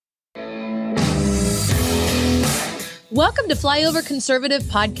Welcome to Flyover Conservative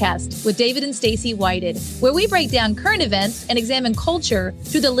Podcast with David and Stacey Whited, where we break down current events and examine culture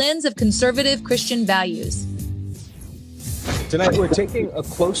through the lens of conservative Christian values. Tonight, we're taking a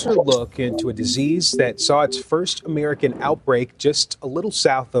closer look into a disease that saw its first American outbreak just a little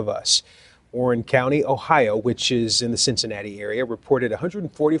south of us. Warren County, Ohio, which is in the Cincinnati area, reported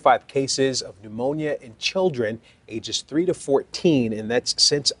 145 cases of pneumonia in children ages 3 to 14, and that's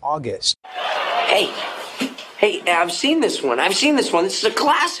since August. Hey, I've seen this one. This is a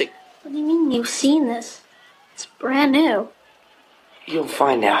classic. What do you mean you've seen this? It's brand new. You'll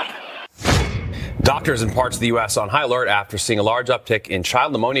find out. Doctors in parts of the U.S. on high alert after seeing a large uptick in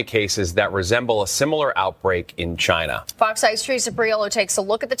child pneumonia cases that resemble a similar outbreak in China. Fox 8's Teresa Briello takes a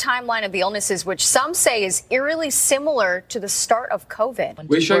look at the timeline of the illnesses, which some say is eerily similar to the start of COVID.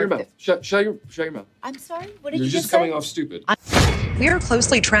 Wait, shut your mouth. Shut your mouth. I'm sorry? What did you You're just say? coming off stupid. We are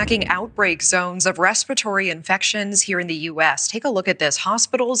closely tracking outbreak zones of respiratory infections here in the U.S. Take a look at this.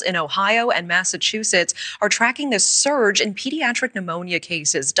 Hospitals in Ohio and Massachusetts are tracking this surge in pediatric pneumonia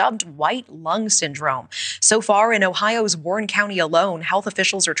cases, dubbed white lung syndrome. So far in Ohio's Warren County alone, health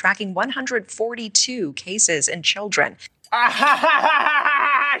officials are tracking 142 cases in children.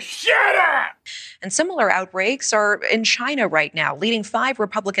 Shut up! And similar outbreaks are in China right now, leading 5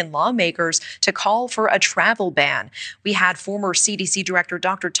 Republican lawmakers to call for a travel ban. We had former CDC Director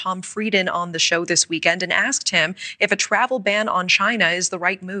Dr. Tom Frieden on the show this weekend and asked him if a travel ban on China is the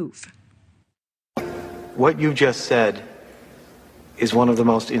right move. What you just said is one of the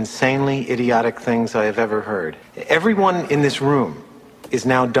most insanely idiotic things I have ever heard. Everyone in this room is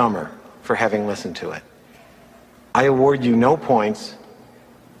now dumber for having listened to it. I award you no points,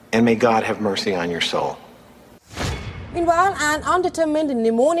 and may God have mercy on your soul. Meanwhile, an undetermined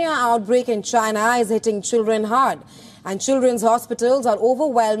pneumonia outbreak in China is hitting children hard, and children's hospitals are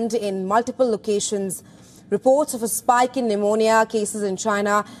overwhelmed in multiple locations. Reports of a spike in pneumonia cases in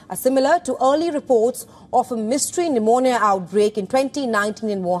China are similar to early reports of a mystery pneumonia outbreak in 2019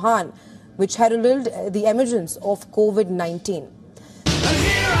 in Wuhan, which heralded the emergence of COVID-19.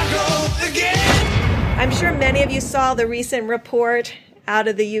 I'm sure many of you saw the recent report out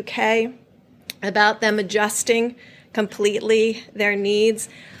of the UK about them adjusting completely their needs.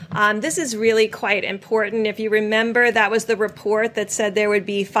 This is really quite important. If you remember, that was the report that said there would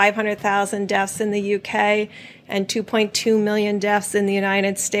be 500,000 deaths in the UK and 2.2 million deaths in the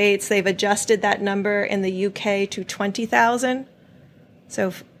United States. They've adjusted that number in the UK to 20,000. So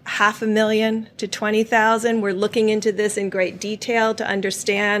 500,000 to 20,000. We're looking into this in great detail to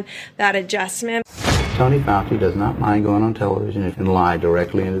understand that adjustment. Tony Fauci does not mind going on television and lie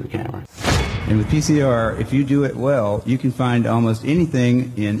directly into the camera. And with PCR, if you do it well, you can find almost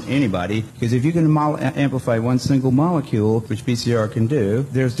anything in anybody, because if you can amplify one single molecule, which PCR can do,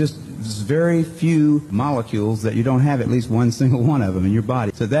 there's just very few molecules that you don't have at least one single one of them in your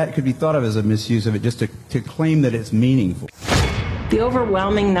body. So that could be thought of as a misuse of it, just to claim that it's meaningful. The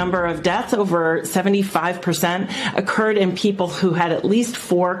overwhelming number of deaths, over 75%, occurred in people who had at least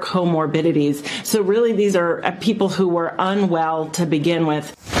 4 comorbidities. So really, these are people who were unwell to begin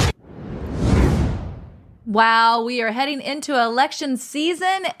with. Wow, we are heading into election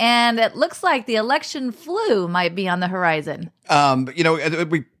season, and it looks like the election flu might be on the horizon.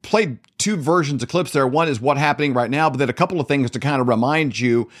 We played 2 versions of clips there. One is what's happening right now, but then a couple of things to kind of remind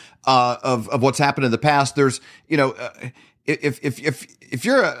you of what's happened in the past. There's, if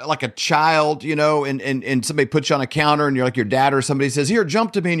you're like a child, and somebody puts you on a counter and you're like your dad or somebody says, "Here,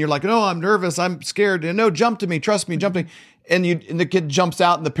 jump to me," and you're like, "No, I'm nervous, I'm scared." "No, jump to me, trust me, jump to me." And the kid jumps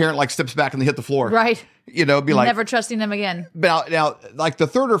out and the parent steps back and they hit the floor. Right. Be like, never trusting them again. Now, like the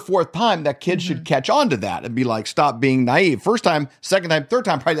 3rd or 4th time, that kid should catch on to that and be like, stop being naive. First time, second time, third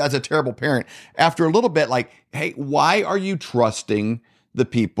time, probably that's a terrible parent. After a little bit, like, hey, why are you trusting the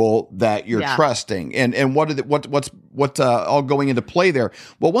people that you're trusting, and what's all going into play there?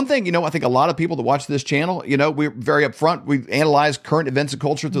 Well, one thing, I think a lot of people that watch this channel, we're very upfront. We analyze current events and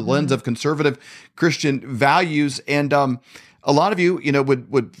culture through the lens of conservative Christian values, and a lot of you,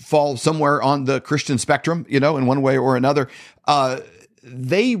 would fall somewhere on the Christian spectrum, in one way or another.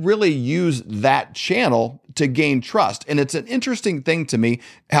 They really use that channel to gain trust. And it's an interesting thing to me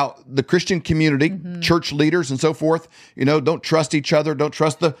how the Christian community, church leaders and so forth, don't trust each other, don't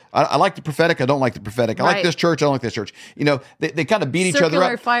trust I like the prophetic, I don't like the prophetic. I like this church, I don't like this church. They kind of beat each other up.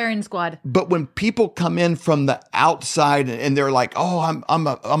 Circular firing squad. But when people come in from the outside and they're like, "Oh,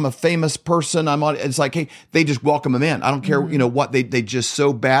 I'm a famous person, I'm on," it's like, hey, they just welcome them in. I don't care, what they just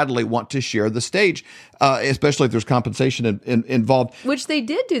so badly want to share the stage, especially if there's compensation involved. Which they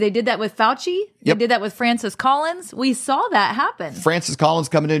did do. They did that with Fauci. They did that with Francis Francis Collins, we saw that happen. Francis Collins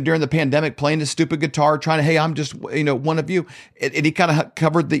coming in during the pandemic, playing his stupid guitar, trying to, hey, I'm just, one of you. And he kind of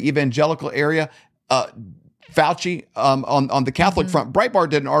covered the evangelical area. Fauci on the Catholic front.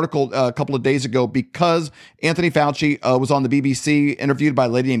 Breitbart did an article a couple of days ago because Anthony Fauci was on the BBC, interviewed by a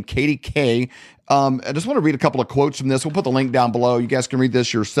lady named Katie Kay. I just want to read a couple of quotes from this. We'll put the link down below. You guys can read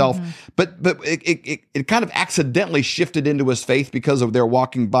this yourself. But it kind of accidentally shifted into his faith because of their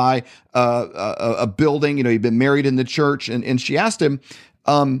walking by a building. He'd been married in the church, and she asked him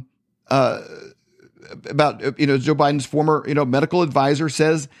about Joe Biden's former medical advisor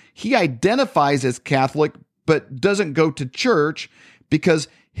says he identifies as Catholic but doesn't go to church because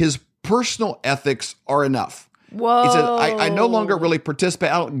his personal ethics are enough. Whoa. He says, I no longer really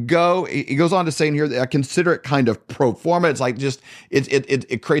participate. I don't go. He goes on to say in here that I consider it kind of pro forma. It's like just,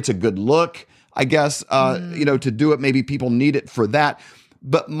 it creates a good look, I guess, to do it. Maybe people need it for that.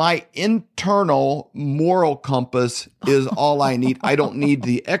 But my internal moral compass is all I need. I don't need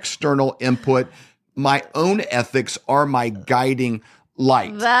the external input. My own ethics are my guiding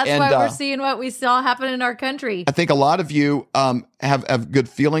light. That's why we're seeing what we saw happen in our country. I think a lot of you have good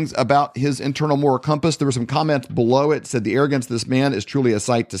feelings about his internal moral compass. There were some comments below it said the arrogance of this man is truly a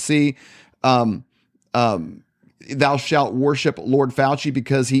sight to see. Thou shalt worship Lord Fauci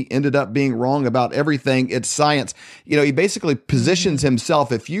because he ended up being wrong about everything. It's science. He basically positions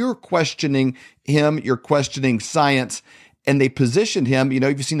himself. If you're questioning him, you're questioning science. And they positioned him,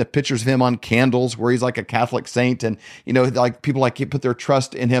 you've seen the pictures of him on candles where he's like a Catholic saint, and like people put their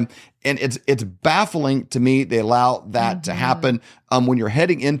trust in him. And it's baffling to me they allow that to happen when you're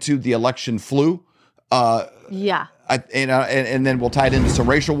heading into the election flu. Yeah. And then we'll tie it into some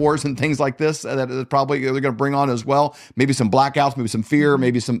racial wars and things like this that probably they're going to bring on as well. Maybe some blackouts, maybe some fear,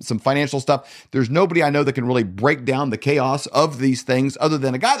 maybe some financial stuff. There's nobody I know that can really break down the chaos of these things other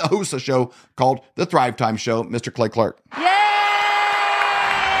than a guy that hosts a show called The Thrive Time Show, Mr. Clay Clark. Yay!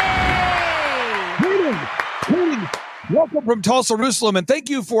 Greetings. Welcome from Tulsa, Jerusalem, and thank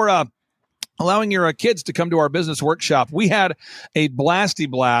you for allowing your kids to come to our business workshop. We had a blasty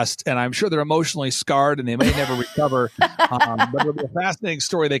blast, and I'm sure they're emotionally scarred and they may never recover. But it'll be a fascinating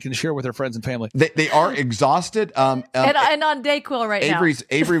story they can share with their friends and family. They are exhausted. And on Dayquil right now.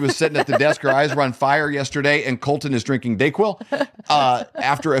 Avery was sitting at the desk. Her eyes were on fire yesterday, and Colton is drinking Dayquil.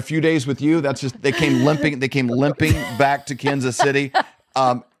 After a few days with you, they came limping back to Kansas City.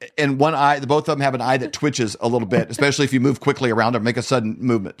 And one eye, both of them have an eye that twitches a little bit, especially if you move quickly around or make a sudden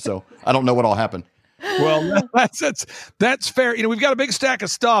movement. So I don't know what all happened. Well, that's fair. We've got a big stack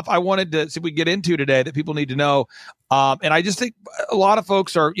of stuff I wanted to see if we get into today that people need to know. And I just think a lot of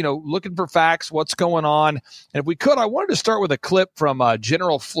folks are, looking for facts, what's going on. And if we could, I wanted to start with a clip from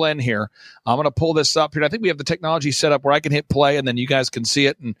General Flynn here. I'm going to pull this up here. I think we have the technology set up where I can hit play and then you guys can see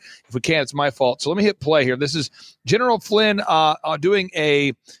it. And if we can't, it's my fault. So let me hit play here. This is General Flynn doing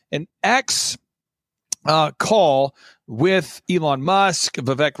an X call with Elon Musk,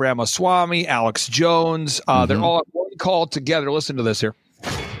 Vivek Ramaswamy, Alex Jones. They're all on one call together. Listen to this here.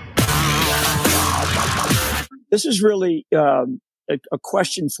 This is really a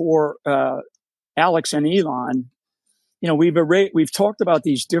question for Alex and Elon. We've talked about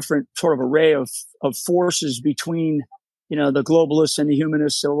these different sort of array of forces between the globalists and the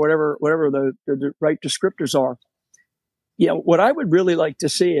humanists, or whatever the right descriptors are. What I would really like to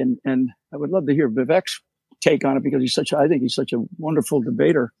see, and I would love to hear Vivek's take on it because I think he's such a wonderful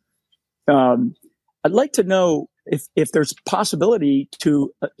debater. I'd like to know if there's possibility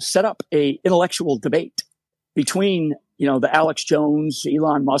to set up a intellectual debate between, the Alex Jones,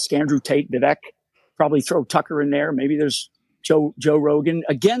 Elon Musk, Andrew Tate, Vivek, probably throw Tucker in there. Maybe there's Joe Rogan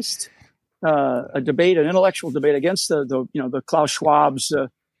against an intellectual debate against the Klaus Schwabs,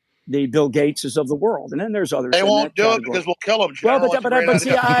 the Bill Gateses of the world. And then there's others. They won't do it because we'll kill them.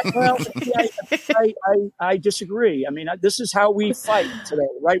 I disagree. I mean, this is how we fight today,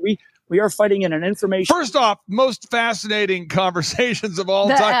 right? We are fighting in an information. First off, most fascinating conversations of all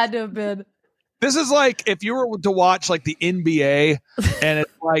time. That had to have been. This is like if you were to watch like the NBA and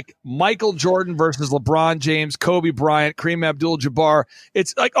it's like Michael Jordan versus LeBron James, Kobe Bryant, Kareem Abdul-Jabbar.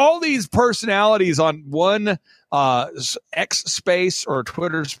 It's like all these personalities on one X space or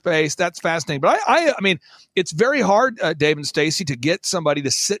Twitter space. That's fascinating. But I mean, it's very hard, Dave and Stacey, to get somebody to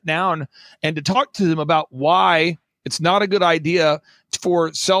sit down and to talk to them about why it's not a good idea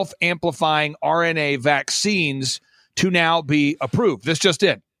for self-amplifying RNA vaccines to now be approved. This just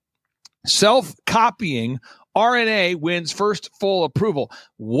in. Self-copying RNA wins first full approval.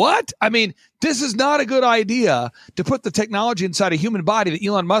 What? I mean, this is not a good idea to put the technology inside a human body that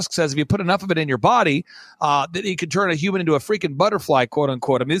Elon Musk says if you put enough of it in your body, that you could turn a human into a freaking butterfly, quote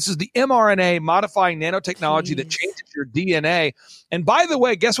unquote. I mean, this is the mRNA modifying nanotechnology that changes your DNA. And by the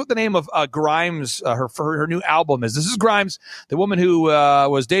way, guess what the name of Grimes, her new album is? This is Grimes, the woman who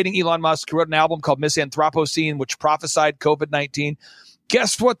was dating Elon Musk, who wrote an album called Miss Anthropocene, which prophesied COVID-19.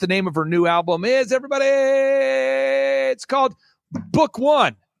 Guess what the name of her new album is, everybody? It's called Book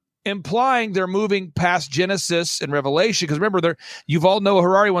One, implying they're moving past Genesis and Revelation. Because remember, Yuval Noah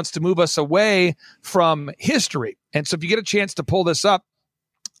Harari wants to move us away from history. And so if you get a chance to pull this up,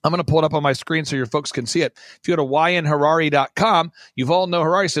 I'm going to pull it up on my screen so your folks can see it. If you go to ynharari.com, Yuval Noah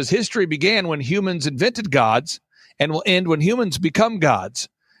Harari says history began when humans invented gods and will end when humans become gods.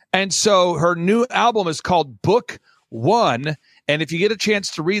 And so her new album is called Book One. And if you get a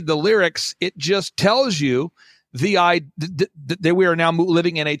chance to read the lyrics, it just tells you that we are now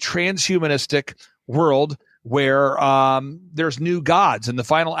living in a transhumanistic world where there's new gods. And the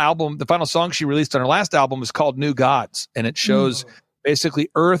final song she released on her last album is called New Gods. And it shows basically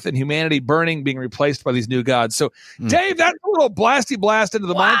Earth and humanity burning, being replaced by these new gods. So, Dave, that's a little blasty blast into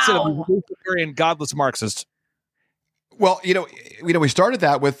the mindset of a Luciferian godless Marxist. Well, we started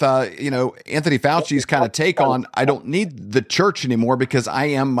that with, Anthony Fauci's kind of take on, I don't need the church anymore because I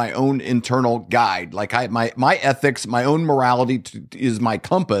am my own internal guide. Like my ethics, my own morality is my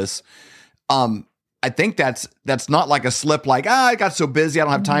compass. I think that's not like a slip, like, I got so busy, I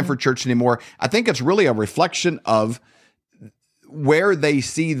don't have time for church anymore. I think it's really a reflection of where they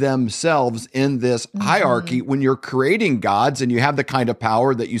see themselves in this hierarchy. When you're creating gods and you have the kind of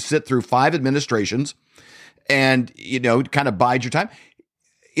power that you sit through 5 administrations and, kind of bide your time.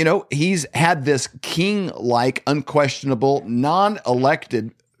 He's had this king-like, unquestionable,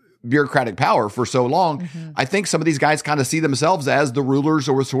 non-elected bureaucratic power for so long. I think some of these guys kind of see themselves as the rulers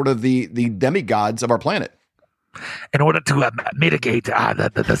or sort of the demigods of our planet. In order to mitigate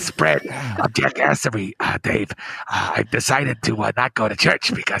the spread of jackassery, Dave, I decided to not go to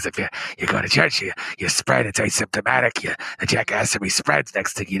church, because if you go to church, you spread, it's asymptomatic. The jackassery spreads.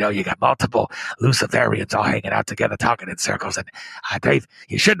 Next thing you know, you got multiple Luciferians all hanging out together, talking in circles. And Dave,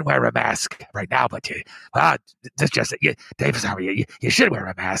 you shouldn't wear a mask right now, but Dave, sorry, you should wear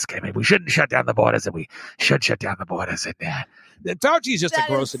a mask. I mean, we shouldn't shut down the borders, and we should shut down the borders. And Fauci's just a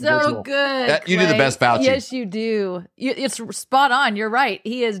gross individual. So good. You do the best Fauci. Yes, you do. It's spot on. You're right.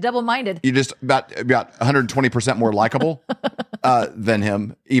 He is double-minded. You're just about 120% more likable than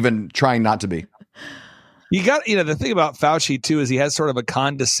him, even trying not to be. You got, the thing about Fauci too is he has sort of a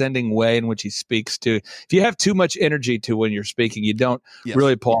condescending way in which he speaks too. If you have too much energy to when you're speaking, you don't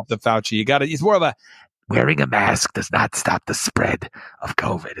really pull off the Fauci. You got to. It's more of a. Wearing a mask does not stop the spread of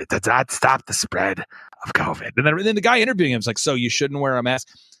COVID. It does not stop the spread of COVID. And then the guy interviewing him is like, so you shouldn't wear a mask?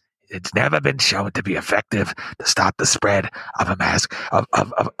 It's never been shown to be effective to stop the spread of a mask of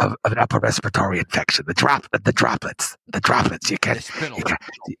an upper respiratory infection. The droplets. You can't.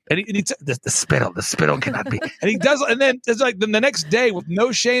 The spittle cannot be. And he does, and then it's like the next day with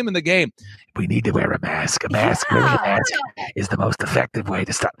no shame in the game. We need to wear a mask. Wearing a mask is the most effective way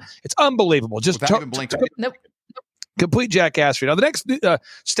to stop. It's unbelievable. Just Nope. Complete jackassery. Now, the next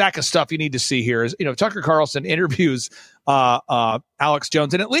stack of stuff you need to see here is, Tucker Carlson interviews Alex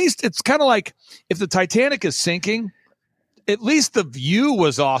Jones. And at least it's kind of like if the Titanic is sinking, at least the view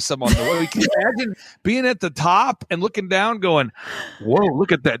was awesome on the way. Can you imagine being at the top and looking down going, whoa,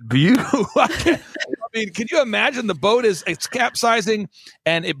 look at that view. I mean, can you imagine the boat it's capsizing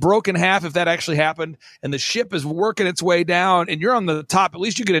and it broke in half if that actually happened, and the ship is working its way down and you're on the top? At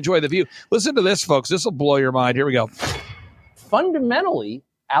least you can enjoy the view. Listen to this, folks. This will blow your mind. Here we go. Fundamentally,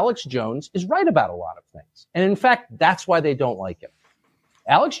 Alex Jones is right about a lot of things. And in fact, that's why they don't like him.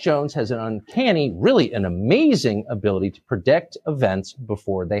 Alex Jones has an uncanny, really an amazing ability to predict events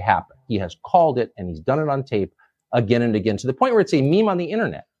before they happen. He has called it, and he's done it on tape again and again, to the point where it's a meme on the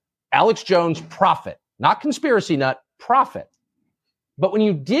internet. Alex Jones, prophet, not conspiracy nut, prophet. But when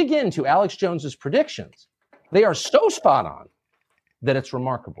you dig into Alex Jones's predictions, they are so spot on that it's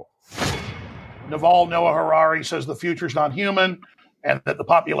remarkable. Yuval Noah Harari says the future's not human, and that the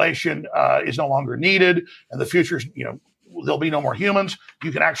population is no longer needed, and the future's, there'll be no more humans.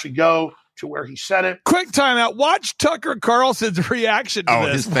 You can actually go to where he said it. Quick timeout. Watch Tucker Carlson's reaction to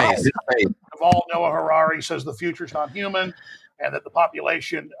this. His face. Yuval Noah Harari says the future's not human, and that the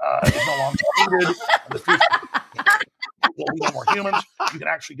population is no longer needed, and the future there'll be no more humans. You can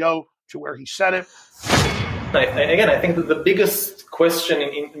actually go to where he said it. I think that the biggest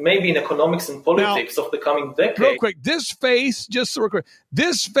question maybe in economics and politics of the coming decade. Real quick, this face, just so real quick,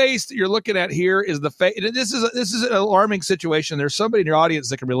 this face that you're looking at here is the face. This is an alarming situation. There's somebody in your audience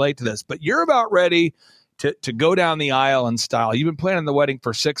that can relate to this, but you're about ready to go down the aisle in style. You've been planning the wedding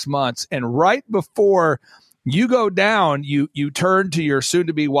for 6 months, and right before you go down, you turn to your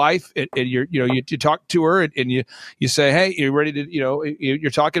soon-to-be wife, and you talk to her, and you say, "Hey, you're ready to?"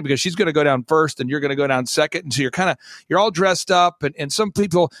 You're talking because she's going to go down first, and you're going to go down second, and so you're all dressed up, and some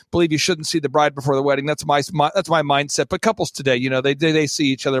people believe you shouldn't see the bride before the wedding. That's my mindset. But couples today, they see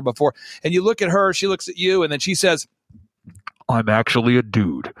each other before, and you look at her, she looks at you, and then she says, "I'm actually a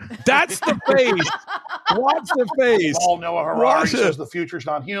dude." That's the face. Watch the face. Yuval Noah Harari says the future's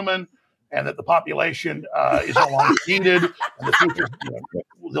not human, and that the population is no longer needed, and the future,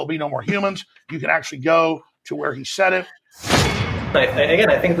 there'll be no more humans. You can actually go to where he said it.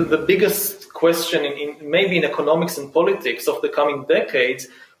 I think that the biggest question maybe in economics and politics of the coming decades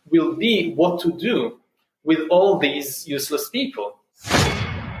will be what to do with all these useless people.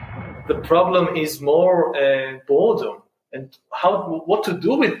 The problem is more boredom and what to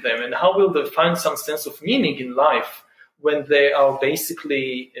do with them, and how will they find some sense of meaning in life when they are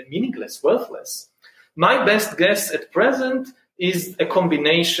basically meaningless, worthless. My best guess at present is a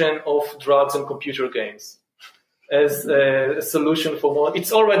combination of drugs and computer games as a solution for more.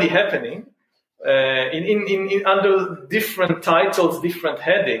 It's already happening. Under different titles, different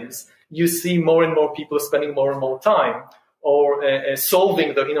headings, you see more and more people spending more and more time or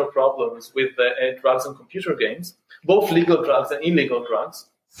solving their inner problems with drugs and computer games, both legal drugs and illegal drugs.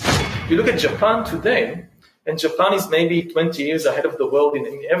 You look at Japan today, and Japan is maybe 20 years ahead of the world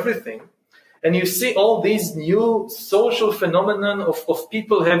in everything. And you see all these new social phenomenon of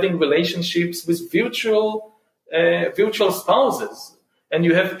people having relationships with virtual spouses. And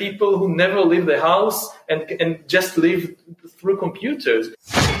you have people who never leave the house and just live through computers.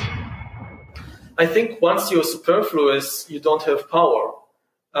 I think once you're superfluous, you don't have power.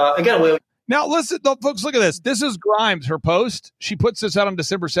 Now, listen, folks, look at this. This is Grimes, her post. She puts this out on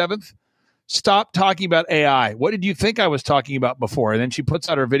December 7th. Stop talking about AI. What did you think I was talking about before? And then she puts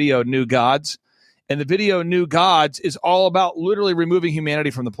out her video, New Gods. And the video, New Gods, is all about literally removing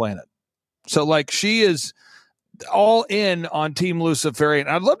humanity from the planet. So, she is all in on Team Luciferian.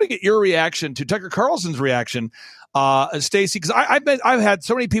 I'd love to get your reaction to Tucker Carlson's reaction, Stacey, because I've had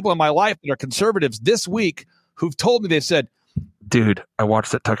so many people in my life that are conservatives this week who've told me, they've said, "Dude, I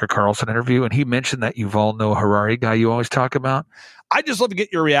watched that Tucker Carlson interview, and he mentioned that Yuval Noah Harari guy you always talk about." I just love to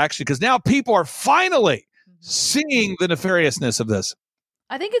get your reaction, because now people are finally seeing the nefariousness of this.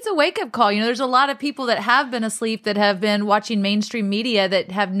 I think it's a wake-up call. There's a lot of people that have been asleep, that have been watching mainstream media, that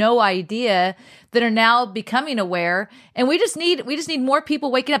have no idea, that are now becoming aware. And we just need more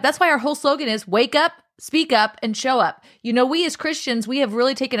people waking up. That's why our whole slogan is wake up, speak up, and show up. We as Christians, we have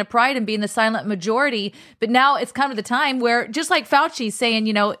really taken a pride in being the silent majority, but now it's come to the time where, just like Fauci's saying,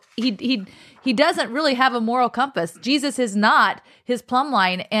 he doesn't really have a moral compass. Jesus is not his plumb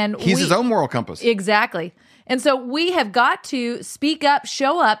line. And he's his own moral compass. Exactly. And so we have got to speak up,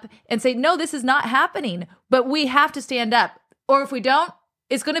 show up, and say, no, this is not happening. But we have to stand up. Or if we don't,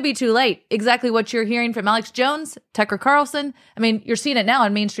 it's going to be too late. Exactly what you're hearing from Alex Jones, Tucker Carlson. You're seeing it now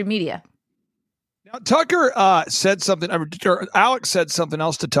in mainstream media. Now, Tucker said something, or Alex said something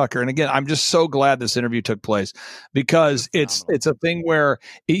else to Tucker. And again, I'm just so glad this interview took place, because it's a thing where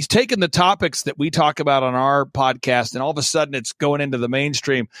he's taken the topics that we talk about on our podcast, and all of a sudden it's going into the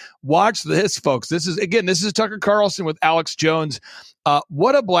mainstream. Watch this, folks. This is Tucker Carlson with Alex Jones.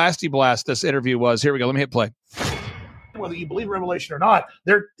 What a blasty blast this interview was. Here we go. Let me hit play. Whether you believe Revelation or not,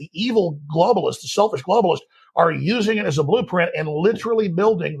 the evil globalists, the selfish globalists, are using it as a blueprint and literally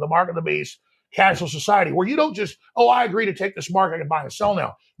building the mark of the beast casual society, where you don't just, I agree to take this mark, I can buy and sell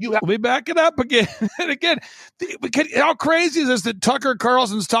now. Let me back it up again. And again, how crazy is this that Tucker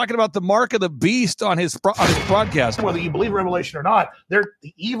Carlson's talking about the mark of the beast on his broadcast? Whether you believe Revelation or not, the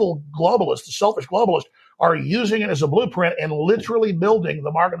evil globalists, the selfish globalists, are using it as a blueprint and literally building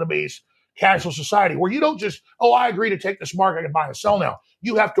the mark of the beast casual society, where you don't just, I agree to take this mark, I can buy and sell now.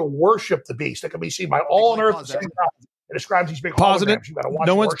 You have to worship the beast that can be seen by all on earth at the same time. It describes these big holograms.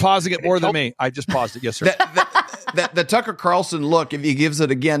 No one's pausing it more than me. I just paused it. Yes, sir. The Tucker Carlson look, if he gives it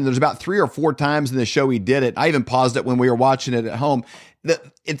again, there's about 3 or 4 times in the show he did it. I even paused it when we were watching it at home.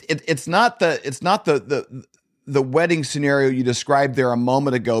 It's not the wedding scenario you described there a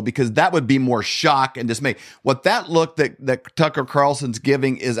moment ago, because that would be more shock and dismay. What that look that Tucker Carlson's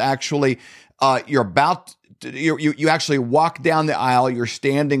giving is actually you actually walk down the aisle. You're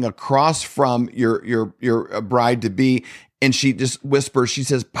standing across from your bride to be, and she just whispers. She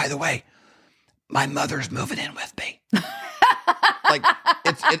says, "By the way, my mother's moving in with me. Like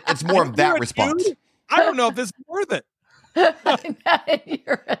it's more of that response. Dude? I don't know if this is worth it.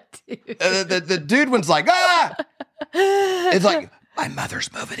 You're a dude. The dude one's like, ah! It's like, my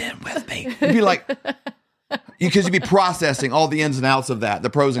mother's moving in with me. You'd be like, because you'd be processing all the ins and outs of that, the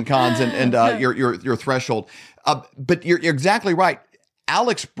pros and cons and your threshold. But you're exactly right.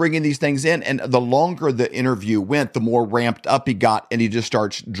 Alex bringing these things in, and the longer the interview went, the more ramped up he got, and he just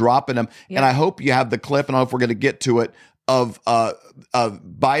starts dropping them. Yep. And I hope you have the clip, and I hope we're going to get to it, of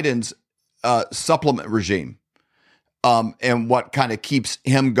Biden's supplement regime. And what kind of keeps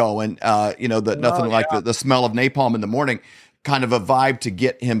him going, nothing like the smell of napalm in the morning, kind of a vibe to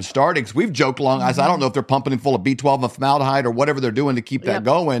get him started. Because we've joked along, I don't know if they're pumping him full of B12 and formaldehyde or whatever they're doing to keep that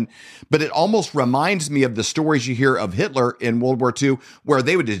going, but it almost reminds me of the stories you hear of Hitler in World War II, where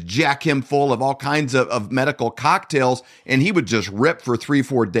they would just jack him full of all kinds of medical cocktails, and he would just rip for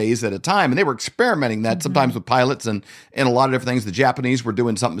 3-4 days at a time. And they were experimenting that sometimes with pilots and a lot of different things. The Japanese were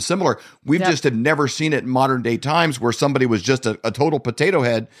doing something similar. We've just have never seen it in modern day times, where somebody was just a total potato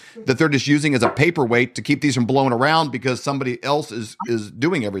head that they're just using as a paperweight to keep these from blowing around because somebody else is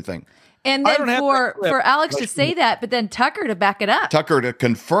doing everything. And then for Alex to say that, but then Tucker to back it up. Tucker to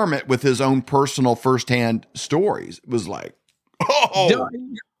confirm it with his own personal firsthand stories. It was like, oh.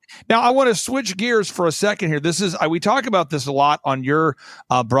 Now I want to switch gears for a second here. This is we talk about this a lot on your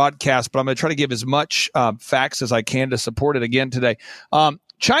broadcast, but I'm going to try to give as much facts as I can to support it again today.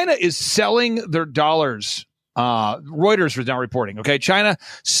 China is selling their dollars. Reuters is now reporting. Okay, China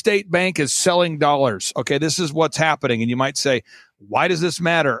State Bank is selling dollars. Okay, this is what's happening, and you might say, why does this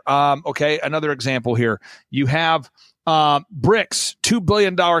matter? Okay, another example here. You have BRICS, $2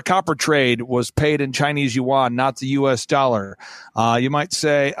 billion copper trade was paid in Chinese yuan, not the U.S. dollar. You might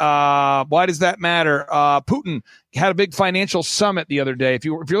say, why does that matter? Putin had a big financial summit the other day. If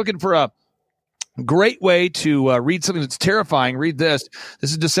you're looking for a great way to read something that's terrifying, read this.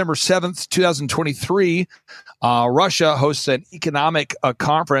 This is December 7th, 2023. Russia hosts an economic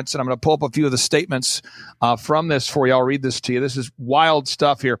conference, and I'm going to pull up a few of the statements from this for you. I'll read this to you. This is wild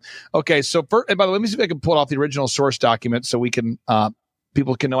stuff here. Okay, so and by the way, let me see if I can pull off the original source document so we can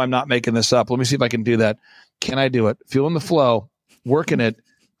people can know I'm not making this up. Let me see if I can do that. Can I do it? Feeling the flow, working it,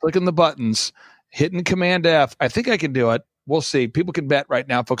 clicking the buttons, hitting Command F. I think I can do it. We'll see. People can bet right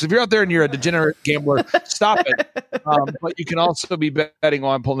now, folks. If you're out there and you're a degenerate gambler, stop it. But you can also be betting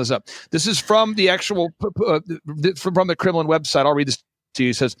while I'm pulling this up. This is from the actual from the Kremlin website. I'll read this to you.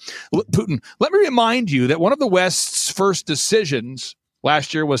 It says, Putin, let me remind you that one of the West's first decisions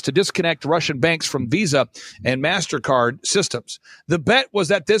last year was to disconnect Russian banks from Visa and MasterCard systems. The bet was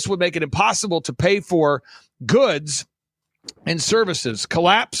that this would make it impossible to pay for goods and services,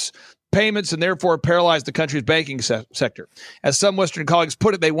 collapse payments, and therefore paralyze the country's banking sector. As some Western colleagues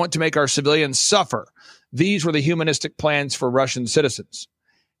put it, they want to make our civilians suffer. These were the humanistic plans for Russian citizens.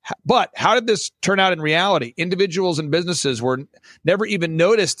 But how did this turn out in reality? Individuals and businesses were never even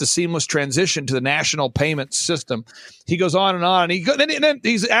noticed the seamless transition to the national payment system. He goes on, and then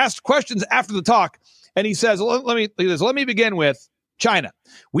he's asked questions after the talk, and he says, let me begin with China.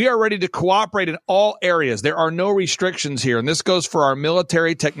 We are ready to cooperate in all areas. There are no restrictions here. And this goes for our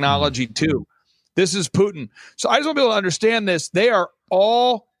military technology too. This is Putin. So I just want people to understand this. They are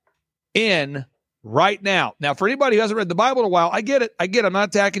all in right now. Now, for anybody who hasn't read the Bible in a while, I get it. I'm not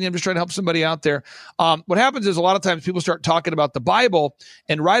attacking you. I'm just trying to help somebody out there. What happens is a lot of times people start talking about the Bible,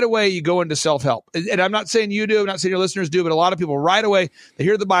 and right away you go into self-help. And I'm not saying you do, I'm not saying your listeners do, but a lot of people right away, they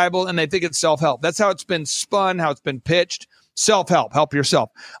hear the Bible and they think it's self-help. That's how it's been spun, how it's been pitched. Self-help, help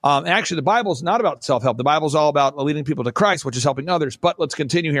yourself. And actually, the Bible is not about self-help. The Bible is all about leading people to Christ, which is helping others. But let's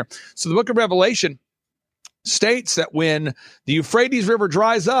continue here. So the book of Revelation states that when the Euphrates River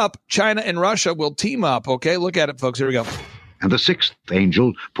dries up, China and Russia will team up. Okay, look at it, folks. Here we go. And the sixth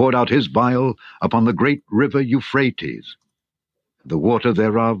angel poured out his vial upon the great river Euphrates. The water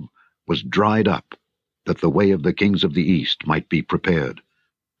thereof was dried up, that the way of the kings of the east might be prepared.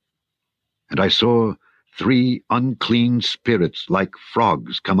 And I saw 3 unclean spirits like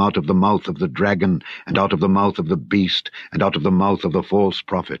frogs come out of the mouth of the dragon, and out of the mouth of the beast, and out of the mouth of the false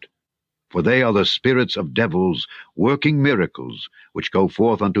prophet. For they are the spirits of devils, working miracles, which go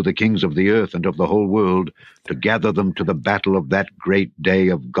forth unto the kings of the earth and of the whole world, to gather them to the battle of that great day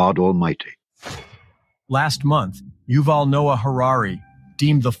of God Almighty. Last month, Yuval Noah Harari,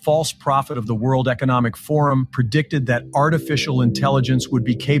 deemed the false prophet of the World Economic Forum, predicted that artificial intelligence would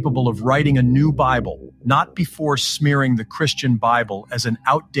be capable of writing a new Bible, not before smearing the Christian Bible as an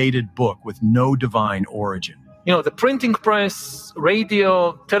outdated book with no divine origin. You know, the printing press,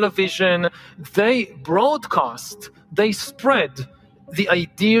 radio, television, they broadcast, they spread the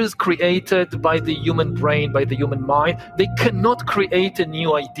ideas created by the human brain, by the human mind. They cannot create a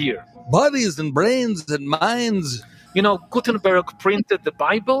new idea. Bodies and brains and minds. You know, Gutenberg printed the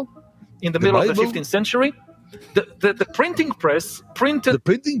Bible in the middle of the 15th century. The printing press printed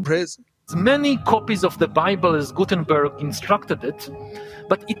as many copies of the Bible as Gutenberg instructed it,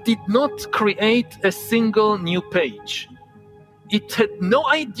 but it did not create a single new page. It had no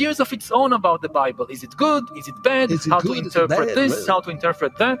ideas of its own about the Bible. Is it good? Is it bad? How to interpret this? How to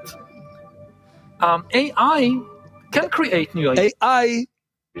interpret that? AI can create new ideas.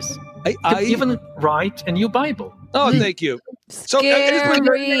 AI can even write a new Bible. Oh, thank you.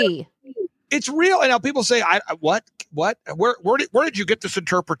 Scary. It's real. And now people say, what? Where did you get this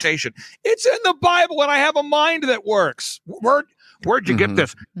interpretation? It's in the Bible, and I have a mind that works. Where'd you get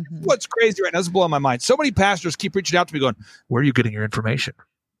this? What's crazy right now? This is blowing my mind. So many pastors keep reaching out to me going, where are you getting your information?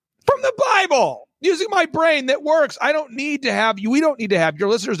 From the Bible, using my brain that works. I don't need to have we don't need to have, your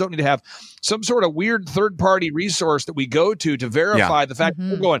listeners don't need to have some sort of weird third-party resource that we go to verify the fact that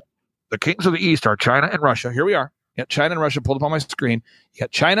we're going, the kings of the East are China and Russia. Here we are. You got China and Russia pulled up on my screen. You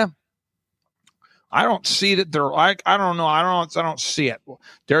got China. I don't see that they're like, I don't know. I don't see it.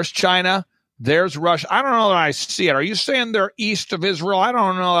 There's China. There's Russia. I don't know that I see it. Are you saying they're east of Israel? I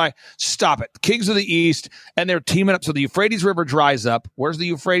don't know. Stop it. Kings of the East, and they're teaming up. So the Euphrates River dries up. Where's the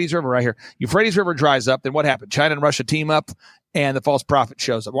Euphrates River? Right here. Euphrates River dries up. Then what happened? China and Russia team up, and the false prophet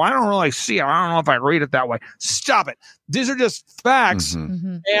shows up. Well, I don't really see it. I don't know if I read it that way. Stop it. These are just facts.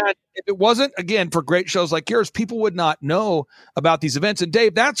 And if it wasn't, again, for great shows like yours, people would not know about these events. And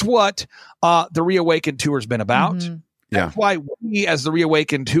Dave, that's what the Reawaken Tour has been about. That's why we, as the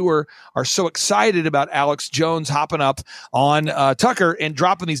Reawaken Tour, are so excited about Alex Jones hopping up on Tucker and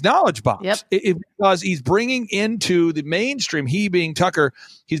dropping these knowledge bombs. Because he's bringing into the mainstream, he being Tucker,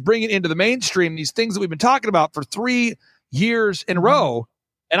 he's bringing into the mainstream these things that we've been talking about for 3 years in a row.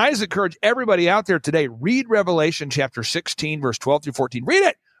 And I just encourage everybody out there today, read Revelation chapter 16, verse 12 through 14. Read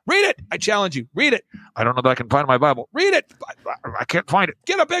it. Read it. I challenge you. Read it. I don't know that I can find my Bible. Read it. I can't find it.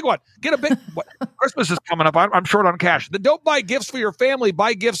 Get a big one. Get a big one. Christmas is coming up. I'm short on cash. Then don't buy gifts for your family.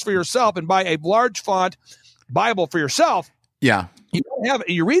 Buy gifts for yourself and buy a large font Bible for yourself. Yeah. You don't have it.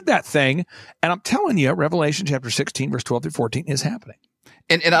 You read that thing, and I'm telling you, Revelation chapter 16, verse 12 through 14 is happening.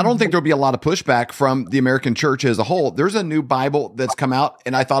 And I don't think there'll be a lot of pushback from the American church as a whole. There's a new Bible that's come out,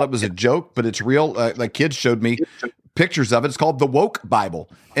 and I thought it was a joke, but it's real. Like kids showed me pictures of it. It's called the Woke Bible,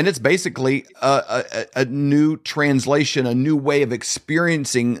 and it's basically a new translation, a new way of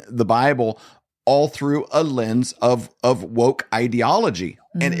experiencing the Bible, all through a lens of woke ideology,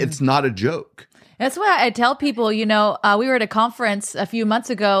 and it's not a joke. That's why I tell people, you know, we were at a conference a few months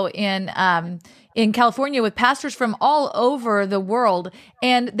ago in California with pastors from all over the world,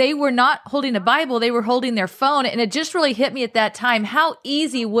 and they were not holding a Bible, they were holding their phone. And it just really hit me at that time. How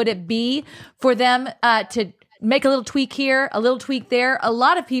easy would it be for them to make a little tweak here, a little tweak there? A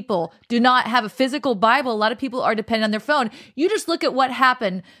lot of people do not have a physical Bible. A lot of people are dependent on their phone. You just look at what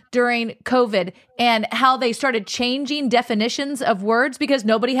happened during COVID and how they started changing definitions of words because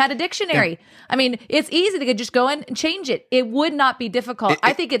nobody had a dictionary. I mean, it's easy to just go in and change it. It would not be difficult.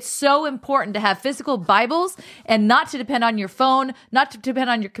 I think it's so important to have physical Bibles and not to depend on your phone, not to depend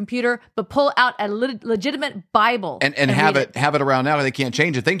on your computer, but pull out a legitimate Bible and have it around now. They can't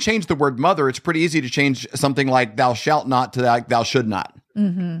change it. They can change the word mother. It's pretty easy to change something like thou shalt not to like thou should not.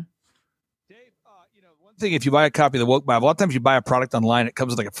 Thing, if you buy a copy of the Woke Bible, a lot of times you buy a product online, it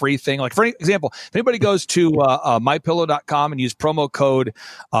comes with like a free thing. Like for example, if anybody goes to mypillow.com and use promo code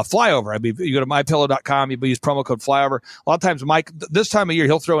flyover, I mean, you go to mypillow.com, you use promo code flyover. A lot of times, Mike, this time of year,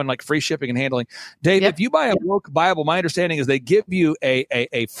 he'll throw in like free shipping and handling. Dave, if you buy a Woke Bible, my understanding is they give you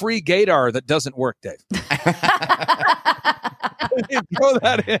a free gaydar that doesn't work, Dave. You throw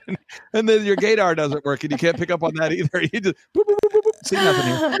that in, and then your gaydar doesn't work, and you can't pick up on that either. You just boop, boop, boop, boop, see nothing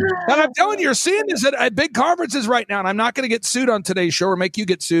here. And I'm telling you, you're seeing this at big conferences right now, and I'm not going to get sued on today's show or make you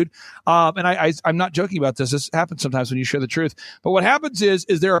get sued. And I'm not joking about this. This happens sometimes when you share the truth. But what happens is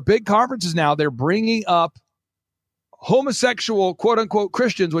there are big conferences now. They're bringing up homosexual, quote unquote,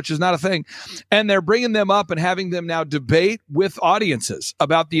 Christians, which is not a thing. And they're bringing them up and having them now debate with audiences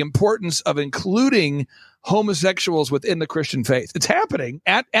about the importance of including homosexuals within the Christian faith. It's happening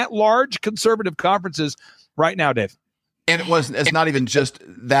at large conservative conferences right now, Dave. And it's not even just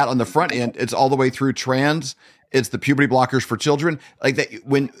that on the front end. It's all the way through trans. It's the puberty blockers for children. Like that,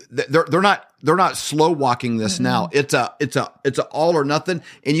 when they're not slow walking this now. It's a all or nothing.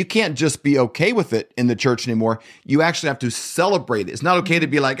 And you can't just be okay with it in the church anymore. You actually have to celebrate it. It's not okay to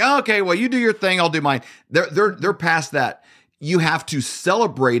be like, oh, okay, well, you do your thing, I'll do mine. They're past that. You have to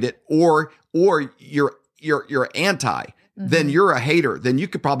celebrate it, or you're anti. then you're a hater. Then you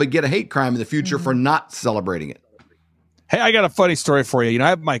could probably get a hate crime in the future for not celebrating it. Hey, I got a funny story for you. I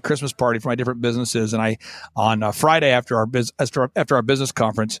have my Christmas party for my different businesses, and on Friday after our business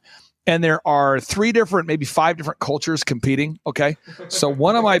conference, and there are 3 different, maybe 5 different cultures competing. Okay, so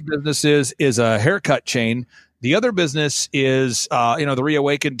one of my businesses is a haircut chain. The other business is, the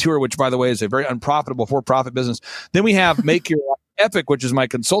Reawaken Tour, which, by the way, is a very unprofitable for-profit business. Then we have Make Your Life Epic, which is my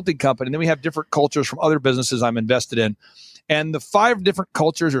consulting company. And then we have different cultures from other businesses I'm invested in. And the 5 different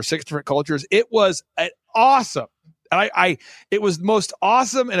cultures or 6 different cultures, it was awesome. And it was the most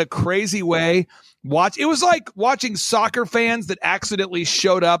awesome in a crazy way. It was like watching soccer fans that accidentally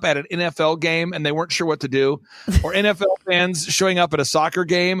showed up at an NFL game and they weren't sure what to do, or NFL fans showing up at a soccer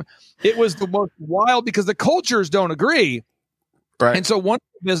game. It was the most wild because the cultures don't agree. Right. And so one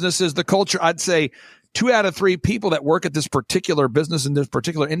of the businesses, the culture, I'd say 2 out of 3 people that work at this particular business in this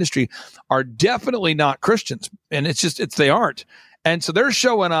particular industry are definitely not Christians. And they aren't. And so they're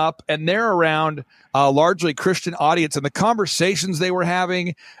showing up and they're around a largely Christian audience, and the conversations they were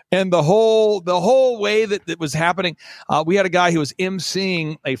having and the whole way that it was happening. We had a guy who was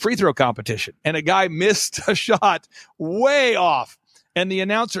emceeing a free throw competition, and a guy missed a shot way off. And the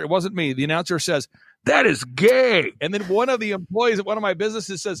announcer, it wasn't me, the announcer says, "That is gay." And then one of the employees at one of my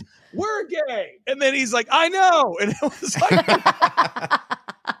businesses says, "We're gay." And then he's like, "I know." And it was like,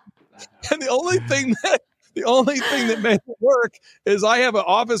 and the only thing that made it work is I have an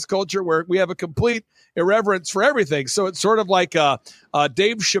office culture where we have a complete irreverence for everything. So it's sort of like a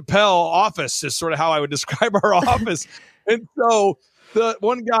Dave Chappelle office is sort of how I would describe our office. And so the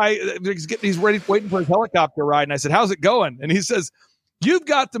one guy, he's waiting for his helicopter ride. And I said, "How's it going?" And he says, "You've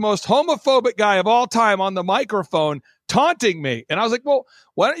got the most homophobic guy of all time on the microphone taunting me." And I was like, "Well,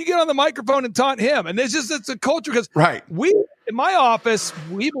 why don't you get on the microphone and taunt him?" And it's a culture because we, in my office,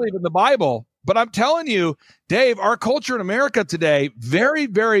 we believe in the Bible. But I'm telling you, Dave, our culture in America today, very,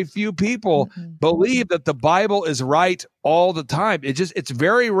 very few people believe that the Bible is right all the time. It's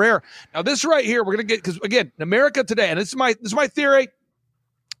very rare. Now, this right here, we're going to get, because again, in America today, and this is my theory.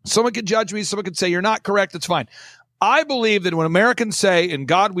 Someone can judge me. Someone can say you're not correct. It's fine. I believe that when Americans say "in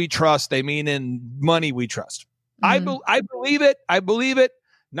God we trust," they mean in money we trust. I believe it. I believe it.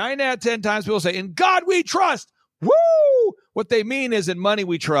 9 out of 10 times people say "in God we trust." Woo! What they mean is in money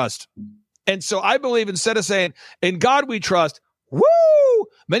we trust. And so I believe instead of saying "in God we trust," woo,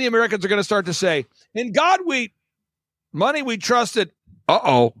 many Americans are going to start to say "in God money we trusted."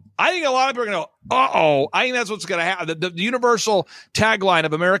 Uh-oh. I think a lot of people are going to go, uh-oh. I think that's what's going to happen. The universal tagline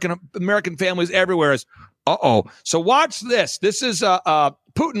of American families everywhere is, uh-oh. So watch this. This is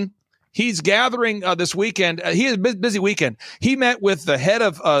Putin. He's gathering this weekend. He has a busy weekend. He met with the head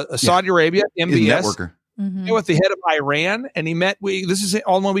of Saudi Arabia, MBS. He's a networker. With the head of Iran, and he met. This is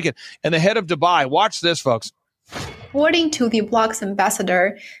all in one weekend, and the head of Dubai. Watch this, folks. According to the bloc's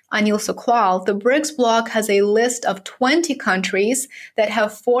ambassador, Anil Sokwal, the BRICS bloc has a list of 20 countries that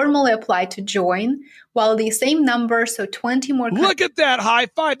have formally applied to join, while the same number, so 20 more countries. Look at that high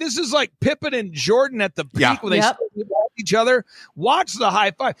five. This is like Pippen and Jordan at the peak when they stood each other. Watch the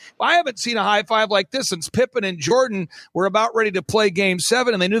high five. I haven't seen a high five like this since Pippen and Jordan were about ready to play Game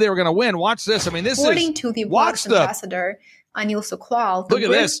 7, and they knew they were going to win. Watch this. I mean, According to the bloc's ambassador, Anil Sokwal, the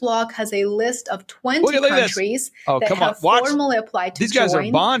BRICS bloc has a list of 20 countries that have formally applied to These guys join,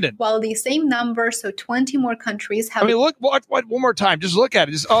 are bonding. while the same number, so 20 more countries have... watch one more time. Just look at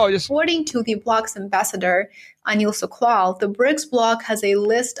it. According to the bloc's ambassador, Anil Sokwal, the BRICS bloc has a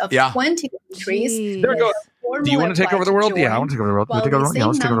list of 20 countries. There we go. Do you want to take over the world? Yeah, I want to take over the world. While the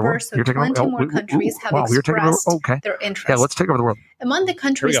same number, so 20 more countries have expressed their interest. Yeah, let's take over the world. Among the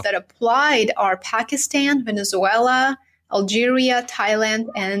countries that applied are Pakistan, Venezuela, Algeria, Thailand,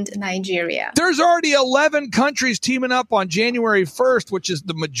 and Nigeria. There's already 11 countries teaming up on January 1st, which is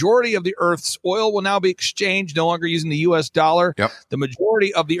the majority of the Earth's oil will now be exchanged, no longer using the U.S. dollar. Yep. The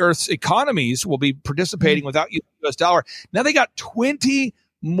majority of the Earth's economies will be participating without using the U.S. dollar. Now they got 20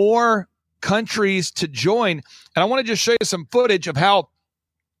 more countries to join. And I want to just show you some footage of how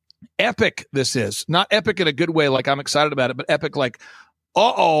epic this is. Not epic in a good way, like I'm excited about it, but epic like,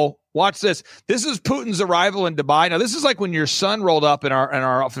 uh-oh. Watch this. This is Putin's arrival in Dubai. Now, this is like when your son rolled up for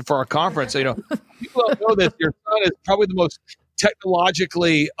our conference. So, people don't know this. Your son is probably the most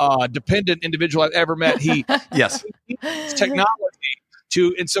technologically dependent individual I've ever met. He uses technology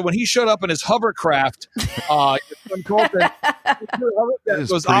and so when he showed up in his hovercraft, was pretty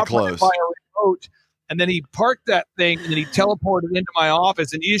operated close. by a remote. And then he parked that thing, and then he teleported into my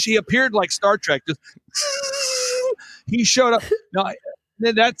office, and he appeared like Star Trek. Just he showed up. Now,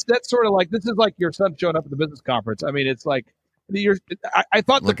 that's sort of like, this is like your son showing up at the business conference. I mean, it's like I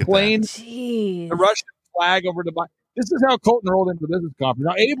thought the plane, the Russian flag over Dubai. This is how Colton rolled into the business conference.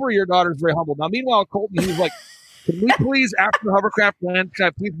 Now, Avery, your daughter, is very humble. Now, meanwhile, Colton, he's like, can we please, after the hovercraft lands, can I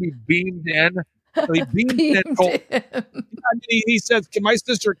please be beamed in? So he beamed in Colton. I mean, he says, can my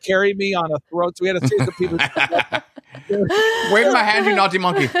sister carry me on a throne? So we had a series of people. Wave my hand, you naughty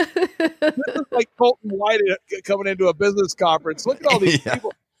monkey. This is like Colton White coming into a business conference. Look at all these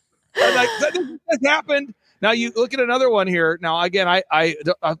people. And like, this happened. Now you look at another one here. Now again, I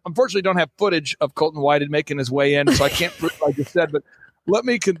unfortunately don't have footage of Colton White making his way in, so I can't prove what I just said. But let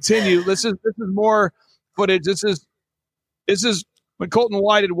me continue. This is more footage. This is when Colton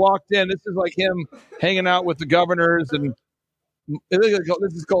White had walked in. This is like him hanging out with the governors, and this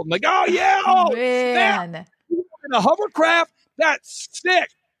is Colton like, oh yeah, oh man, snap. In a hovercraft, that's sick.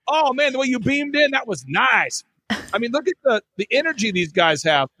 Oh man, the way you beamed in, that was nice. I mean, look at the energy these guys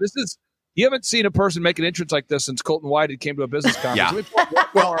have. You haven't seen a person make an entrance like this since Colton White came to a business conference. Yeah.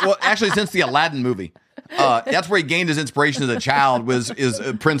 well, actually, since the Aladdin movie, that's where he gained his inspiration as a child. Is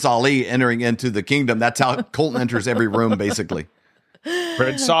Prince Ali entering into the kingdom? That's how Colton enters every room, basically.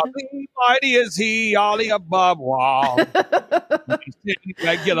 Prince Ali, mighty is he, Ali above wall. For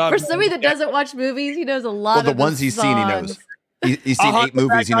somebody that doesn't watch movies, he knows a lot of the ones he's seen, he knows. He's seen 8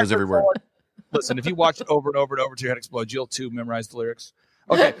 movies, he knows every word. Listen, if you watch it over and over and over till your head explodes, you'll too memorize the lyrics.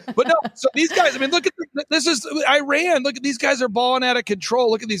 Okay, but no, so these guys, I mean, look at this is Iran. Look at these guys are balling out of control.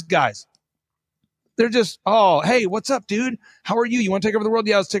 Look at these guys. They're just, oh, hey, what's up, dude? How are you? You want to take over the world?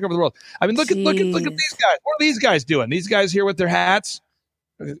 Yeah, let's take over the world. I mean, look at these guys. What are these guys doing? These guys here with their hats.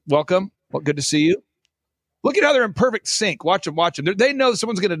 Welcome. Well, good to see you. Look at how they're in perfect sync. Watch them. They know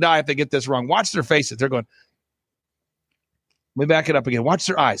someone's going to die if they get this wrong. Watch their faces. They're going, let me back it up again. Watch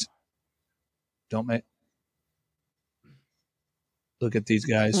their eyes. Don't make. Look at these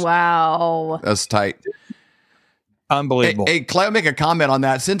guys. Wow. That's tight. Unbelievable. Hey, Clay, I'll make a comment on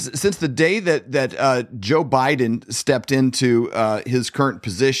that. Since the day that Joe Biden stepped into his current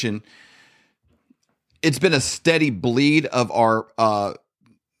position, it's been a steady bleed of our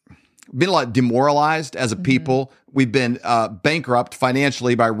been a lot demoralized as a people. We've been bankrupt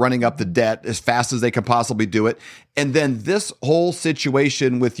financially by running up the debt as fast as they can possibly do it. And then this whole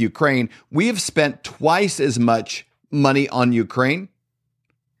situation with Ukraine, we have spent twice as much money on Ukraine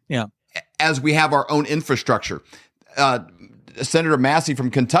as we have our own infrastructure. Senator Massey from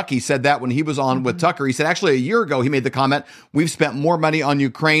Kentucky said that when he was on with Tucker. He said, actually, a year ago, he made the comment, we've spent more money on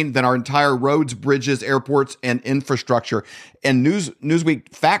Ukraine than our entire roads, bridges, airports, and infrastructure. And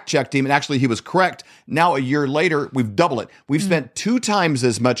Newsweek fact-checked him, and actually he was correct. Now, a year later, we've doubled it. We've spent 2 times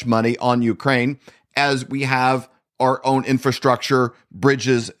as much money on Ukraine as we have our own infrastructure,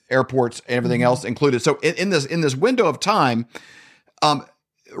 bridges, airports, and everything else included. So in this window of time,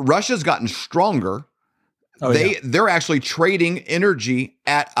 Russia's gotten stronger. They're actually trading energy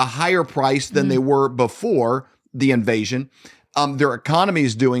at a higher price than they were before the invasion. Their economy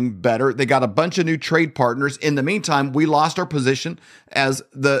is doing better. They got a bunch of new trade partners. In the meantime, we lost our position as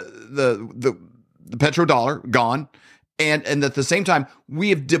the petrodollar gone. And at the same time, we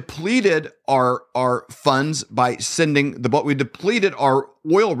have depleted our funds by we depleted our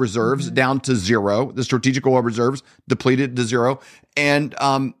oil reserves down to zero. The strategic oil reserves depleted to zero, and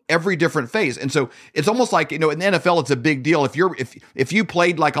every different phase. And so it's almost like, in the NFL, it's a big deal. If you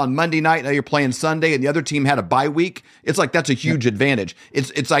played like on Monday night, now you're playing Sunday, and the other team had a bye week, it's like that's a huge advantage.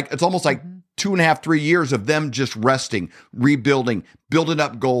 It's almost like 2.5, 3 years of them just resting, rebuilding, building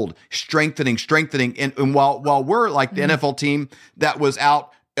up gold, strengthening. And while we're like the NFL team that was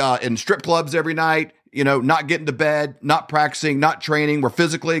out in strip clubs every night, not getting to bed, not practicing, not training, we're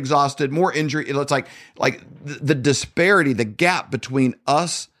physically exhausted, more injury. It's like the disparity, the gap between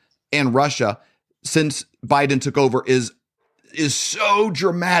us and Russia since Biden took over is so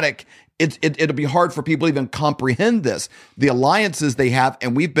dramatic. It'll be hard for people to even comprehend this. The alliances they have,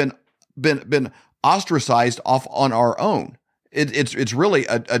 and we've been ostracized off on our own. It's really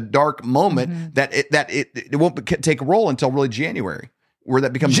a dark moment that it won't take a role until really January, where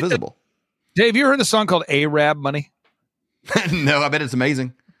that becomes visible. Dave, you heard the song called Arab Money? No, I bet it's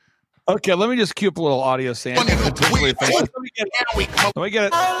amazing. Okay, let me just cue up a little audio sample. Let me get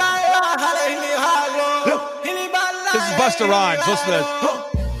it. This is Busta Rhymes. Listen to this.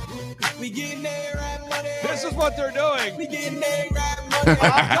 This is what they're doing.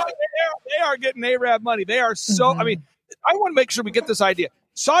 They are getting Arab money. They are so, I mean, I want to make sure we get this idea.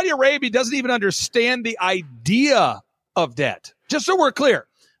 Saudi Arabia doesn't even understand the idea of debt. Just so we're clear.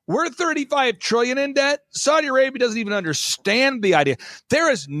 We're $35 trillion in debt. Saudi Arabia doesn't even understand the idea. There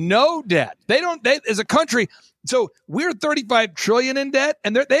is no debt. They as a country. So we're $35 trillion in debt,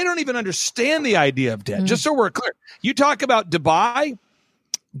 and they don't even understand the idea of debt. Just so we're clear. You talk about Dubai.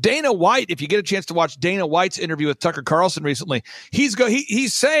 Dana White, if you get a chance to watch Dana White's interview with Tucker Carlson recently, he's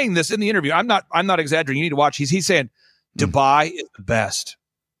saying this in the interview. I'm not exaggerating. You need to watch. He's saying Dubai is the best.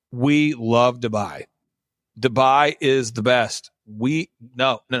 We love Dubai. Dubai is the best.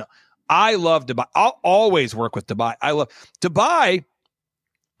 No. I love Dubai. I'll always work with Dubai. I love Dubai.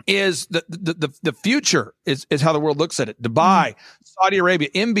 Is the future is how the world looks at it. Dubai, Saudi Arabia,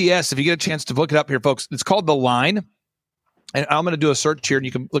 MBS. If you get a chance to look it up here, folks, it's called The Line. And I'm going to do a search here, and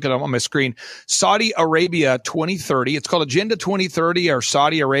you can look it up on my screen. Saudi Arabia 2030. It's called Agenda 2030 or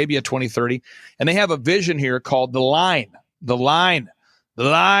Saudi Arabia 2030. And they have a vision here called The Line. The Line. The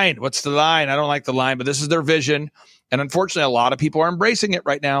Line. What's the line? I don't like the line, but this is their vision. And unfortunately, a lot of people are embracing it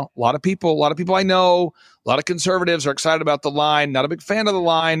right now. A lot of people I know, a lot of conservatives are excited about the line. Not a big fan of the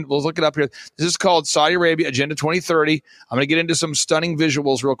line. We'll look it up here. This is called Saudi Arabia Agenda 2030. I'm going to get into some stunning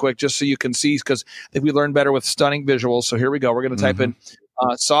visuals real quick just so you can see, because I think we learn better with stunning visuals. So here we go. We're going to type in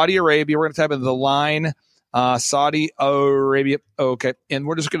Saudi Arabia. We're going to type in the line, Saudi Arabia. Okay. And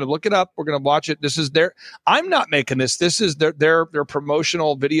we're just going to look it up. We're going to watch it. This is I'm not making this. This is their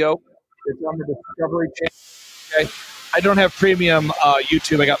promotional video. It's on the Discovery Channel. Okay. I don't have premium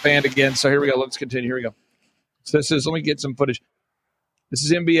YouTube. I got banned again. So here we go. Let's continue. Here we go. So let me get some footage. This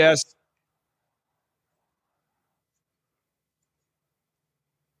is MBS.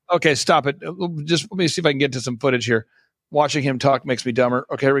 Okay, stop it. Just let me see if I can get to some footage here. Watching him talk makes me dumber.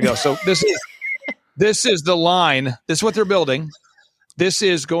 Okay, here we go. So this is the line. This is what they're building. This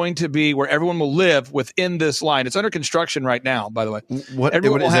is going to be where everyone will live within this line. It's under construction right now, by the way. What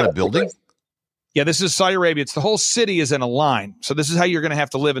is that, a building? Yeah, this is Saudi Arabia. It's the whole city is in a line. So this is how you're going to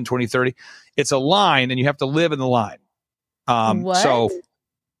have to live in 2030. It's a line, and you have to live in the line. What? So,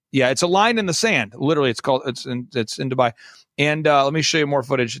 yeah, it's a line in the sand. Literally, it's in Dubai. And let me show you more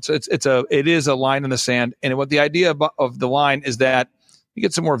footage. It is a line in the sand. And what the idea of the line is that you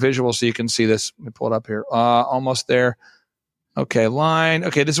get some more visuals so you can see this. Let me pull it up here. Almost there. Okay, line.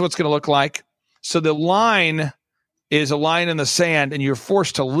 Okay, this is what it's going to look like. So the line is a line in the sand, and you're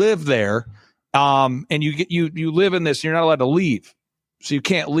forced to live there. And you live in this, you're not allowed to leave. So you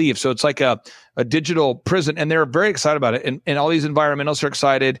can't leave. So it's like a digital prison, and they're very excited about it. And all these environmentalists are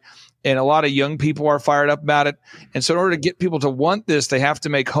excited, and a lot of young people are fired up about it. And so in order to get people to want this, they have to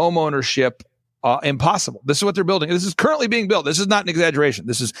make home ownership impossible. This is what they're building. This is currently being built. This is not an exaggeration.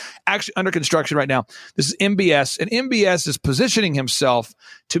 This is actually under construction right now. This is MBS, and MBS is positioning himself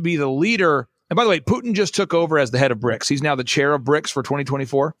to be the leader. And by the way, Putin just took over as the head of BRICS. He's now the chair of BRICS for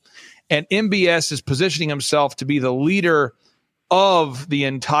 2024. And MBS is positioning himself to be the leader of the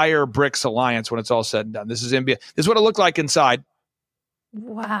entire BRICS alliance when it's all said and done. This is MBS. This is what it looked like inside.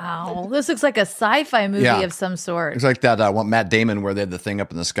 Wow. This looks like a sci-fi movie of some sort. It's like that one Matt Damon where they had the thing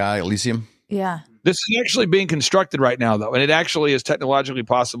up in the sky, Elysium. Yeah. This is actually being constructed right now, though, and it actually is technologically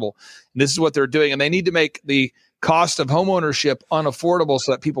possible. And this is what they're doing. And they need to make the cost of home ownership unaffordable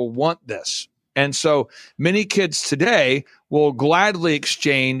so that people want this. And so many kids today will gladly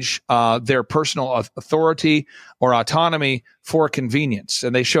exchange their personal authority or autonomy for convenience.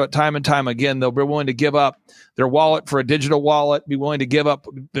 And they show it time and time again. They'll be willing to give up their wallet for a digital wallet, be willing to give up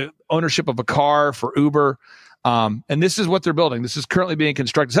the ownership of a car for Uber. And this is what they're building. This is currently being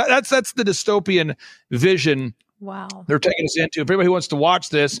constructed. That's the dystopian vision. Wow. They're taking us into. If anybody who wants to watch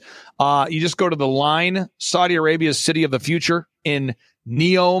this, you just go to the line, Saudi Arabia's city of the future in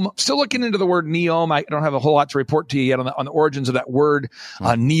Neom. Still looking into the word Neom. I don't have a whole lot to report to you yet on the origins of that word,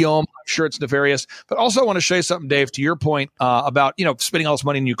 Neom. I'm sure it's nefarious. But also I want to show you something, Dave, to your point about, spending all this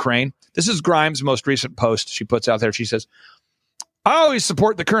money in Ukraine. This is Grimes' most recent post she puts out there. She says, I always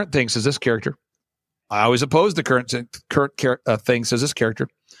support the current thing, says this character. I always oppose the current thing, says this character.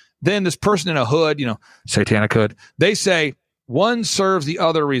 Then this person in a hood, satanic hood, they say, one serves, the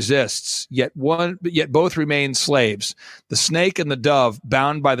other resists, yet both remain slaves. The snake and the dove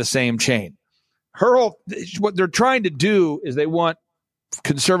bound by the same chain. What they're trying to do is they want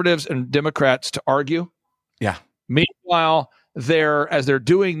conservatives and Democrats to argue. Yeah. Meanwhile, as they're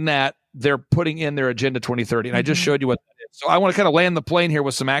doing that, they're putting in their Agenda 2030. And I just showed you what that is. So I want to kind of land the plane here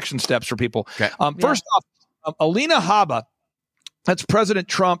with some action steps for people. Okay. First off, Alina Habba, that's President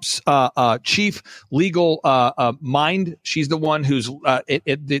Trump's chief legal mind. She's the one who's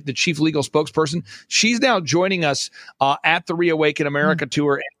the chief legal spokesperson. She's now joining us at the Reawaken America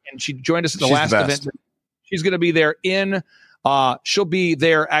tour, and she joined us at the last event. She's going to be there she'll be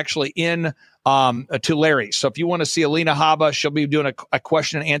there actually in Tulare. So if you want to see Alina Habba, she'll be doing a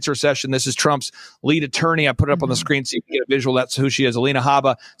question and answer session. This is Trump's lead attorney. I put it up on the screen so you can get a visual. That's who she is. Alina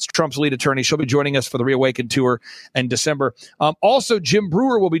Habba. It's Trump's lead attorney. She'll be joining us for the Reawaken tour in December. Also, Jim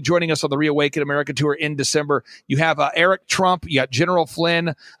Brewer will be joining us on the Reawaken America tour in December. You have Eric Trump. You got General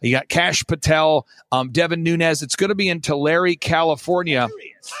Flynn. You got Kash Patel, Devin Nunes. It's going to be in Tulare, California.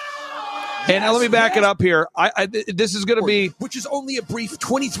 And let me back it up here. This is going to be, which is only a brief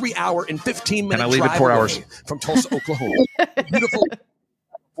 23-hour and 15-minute and I leave it 4 hours from Tulsa, Oklahoma, beautiful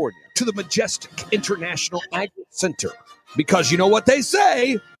California, to the majestic International Agri Center. Because you know what they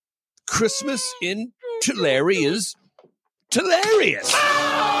say, Christmas in Tulare is hilarious.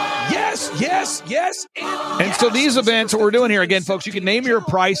 Yes. And so these events, what we're doing here, again, folks, you can name your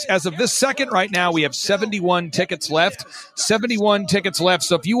price. As of this second right now, we have 71 tickets left. 71 tickets left.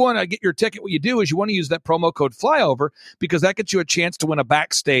 So if you want to get your ticket, what you do is you want to use that promo code FLYOVER because that gets you a chance to win a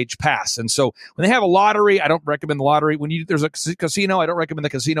backstage pass. And so when they have a lottery, I don't recommend the lottery. When there's a casino, I don't recommend the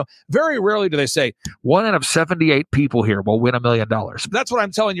casino. Very rarely do they say 1 out of 78 people here will win $1 million. That's what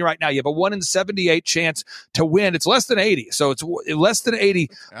I'm telling you right now. You have a 1 in 78 chance to win. It's less than 80. So it's less than 80.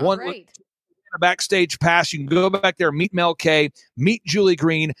 A backstage pass. You can go back there, meet Mel K, meet Julie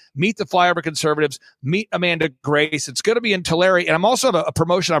Green, meet the Flyover Conservatives, meet Amanda Grace. It's going to be in Tulare. And I'm also have a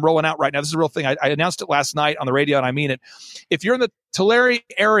promotion I'm rolling out right now. This is a real thing. I announced it last night on the radio, and I mean it. If you're in the Tulare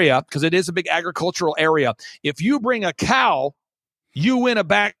area, because it is a big agricultural area, if you bring a cow, you win a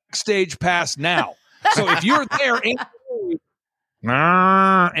backstage pass now. So if you're there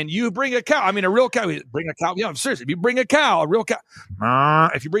and you bring a cow, a real cow, bring a cow. Yeah, I'm serious. If you bring a cow, a real cow,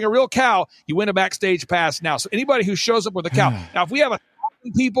 if you bring a real cow, you win a backstage pass now. So anybody who shows up with a cow. Now, if we have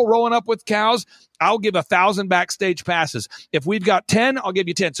 1,000 people rolling up with cows, I'll give 1,000 backstage passes. If we've got 10, I'll give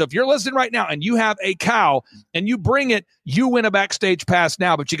you 10. So if you're listening right now and you have a cow and you bring it, you win a backstage pass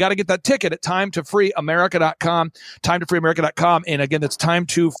now. But you got to get that ticket at timetofreeamerica.com, timetofreeamerica.com. And again, that's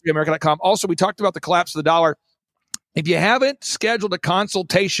timetofreeamerica.com. Also, we talked about the collapse of the dollar. If you haven't scheduled a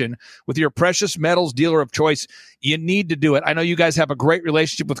consultation with your precious metals dealer of choice, you need to do it. I know you guys have a great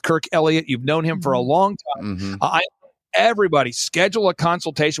relationship with Kirk Elliott. You've known him for a long time. Everybody, schedule a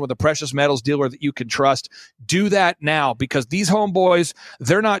consultation with a precious metals dealer that you can trust. Do that now because these homeboys,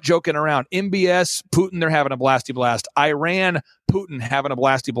 they're not joking around. MBS, Putin, they're having a blasty blast. Iran, Putin having a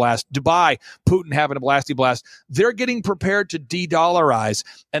blasty blast. Dubai, Putin having a blasty blast. They're getting prepared to de-dollarize,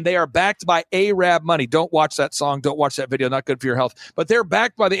 and they are backed by Arab money. Don't watch that song. Don't watch that video. Not good for your health. But they're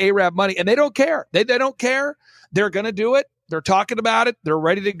backed by the Arab money, and they don't care. They don't care. They're going to do it. They're talking about it. They're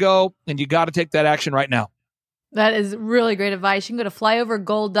ready to go, and you got to take that action right now. That is really great advice. You can go to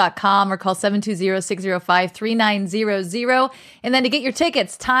flyovergold.com or call 720-605-3900. And then to get your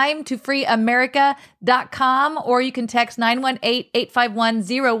tickets, timetofreeamerica.com, or you can text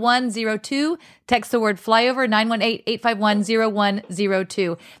 918-851-0102. Text the word flyover,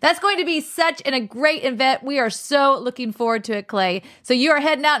 918-851-0102. That's going to be such a great event. We are so looking forward to it, Clay. So you are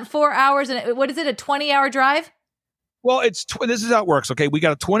heading out in 4 hours, and what is it, a 20-hour drive? Well, this is how it works. Okay. We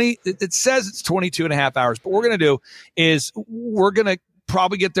got it says it's 22 and a half hours, but what we're going to do is we're going to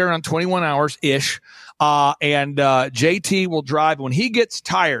probably get there on 21 hours ish. And JT will drive. When he gets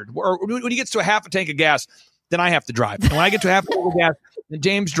tired or when he gets to a half a tank of gas, then I have to drive. And when I get to a half a tank of gas, then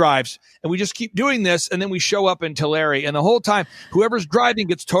James drives, and we just keep doing this. And then we show up in Tulare, and the whole time, whoever's driving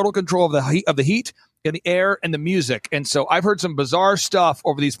gets total control of the heat and the air and the music. And so I've heard some bizarre stuff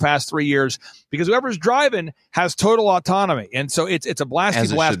over these past 3 years because whoever's driving has total autonomy. And so it's a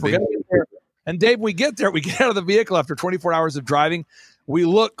blasty blast. We're gonna get there. And Dave, when we get there, we get out of the vehicle after 24 hours of driving. We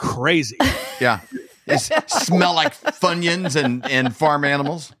look crazy. Yeah. They smell like Funyuns and farm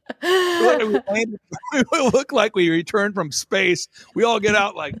animals. We look like we returned from space. We all get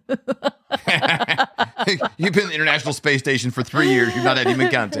out like. You've been in the International Space Station for 3 years. You've not had human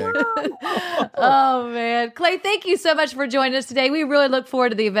contact. Oh, man. Clay, thank you so much for joining us today. We really look forward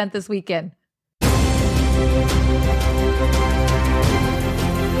to the event this weekend.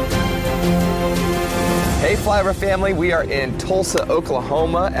 Hey Flyover family, we are in Tulsa,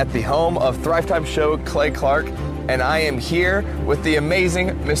 Oklahoma at the home of Thrive Time show Clay Clark, and I am here with the amazing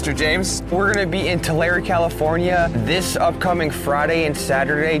Mr. James. We're going to be in Tulare, California this upcoming Friday and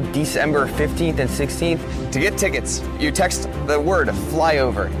Saturday, December 15th and 16th. To get tickets, you text the word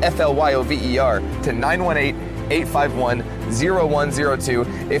FLYOVER, FLYOVER, to 918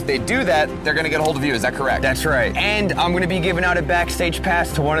 918-851-0102. If they do that, they're going to get a hold of you. Is that correct? That's right. And I'm going to be giving out a backstage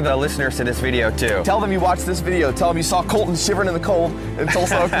pass to one of the listeners to this video, too. Tell them you watched this video. Tell them you saw Colton shivering in the cold in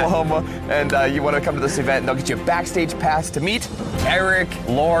Tulsa, Oklahoma, and you want to come to this event. And they'll get you a backstage pass to meet Eric,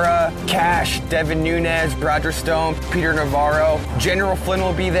 Laura, Cash, Devin Nunes, Roger Stone, Peter Navarro. General Flynn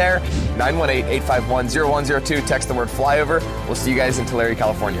will be there. 918-851-0102. Text the word flyover. We'll see you guys in Tulare,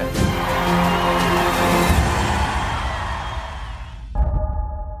 California.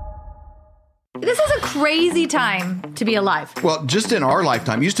 This is a crazy time to be alive. Well, just in our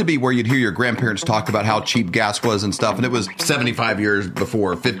lifetime, used to be where you'd hear your grandparents talk about how cheap gas was and stuff, and it was 75 years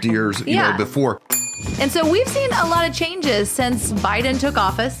before, 50 years before. And so we've seen a lot of changes since Biden took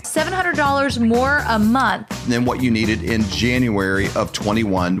office. $700 more a month than what you needed in January of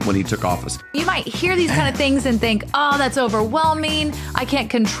 21 when he took office. You might hear these kind of things and think, oh, that's overwhelming. I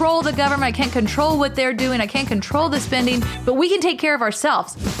can't control the government. I can't control what they're doing. I can't control the spending, but we can take care of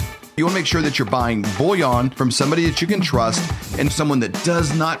ourselves. You want to make sure that you're buying bullion from somebody that you can trust and someone that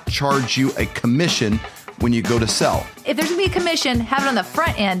does not charge you a commission when you go to sell. If there's going to be a commission, have it on the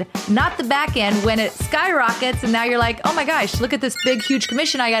front end, not the back end when it skyrockets and now you're like, oh my gosh, look at this big, huge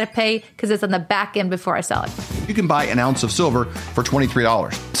commission I got to pay because it's on the back end before I sell it. You can buy an ounce of silver for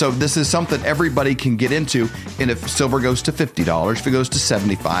 $23. So this is something everybody can get into. And if silver goes to $50, if it goes to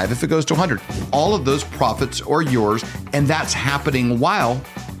 $75, if it goes to $100, all of those profits are yours. And that's happening while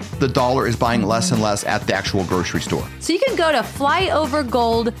the dollar is buying less and less at the actual grocery store. So you can go to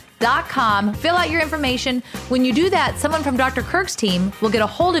flyovergold.com, fill out your information. When you do that, someone from Dr. Kirk's team will get a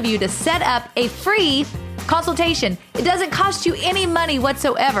hold of you to set up a free consultation. It doesn't cost you any money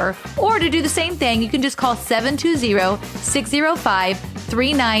whatsoever. Or to do the same thing, you can just call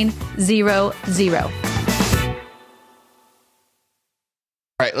 720-605-3900. All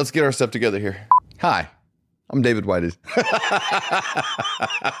right, let's get our stuff together here. Hi. I'm David Whited.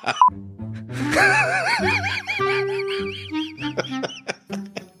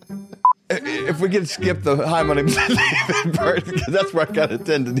 If we could skip the hi, my name's David part, because that's where I kind of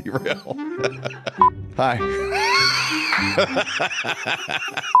tend to derail. Hi.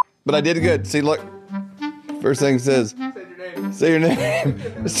 But I did good. See, look. First thing it says, say your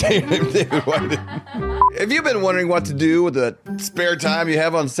name. Say your name, David Whited. Have you been wondering what to do with the spare time you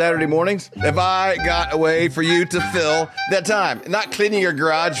have on Saturday mornings? Have I got a way for you to fill that time? Not cleaning your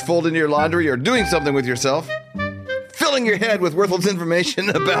garage, folding your laundry, or doing something with yourself. Filling your head with worthless information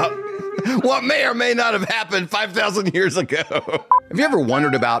about what may or may not have happened 5,000 years ago. Have you ever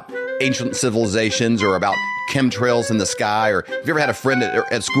wondered about ancient civilizations or about chemtrails in the sky? Or have you ever had a friend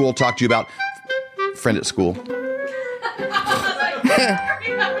at school talk to you about... Friend at school.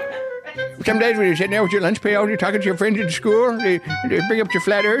 Some days when you're sitting there with your lunch pail, you're talking to your friends at school, they bring up your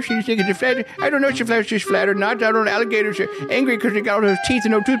flat earth, and you think it's a flat earth. I don't know if your flat earth is flat or not. I don't know, alligators are angry because they got all those teeth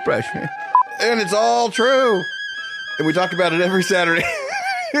and no toothbrush. And it's all true. And we talk about it every Saturday.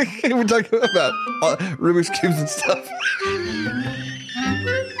 We talk about Rubik's Cubes and stuff.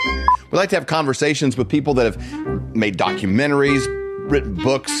 We like to have conversations with people that have made documentaries, written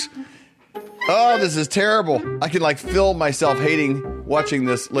books. Oh, this is terrible. I can feel myself hating watching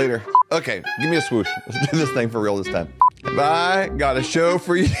this later. Okay, give me a swoosh. Let's do this thing for real this time. Have I got a show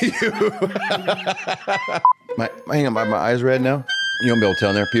for you? Hang on, my eyes red now? You won't be able to tell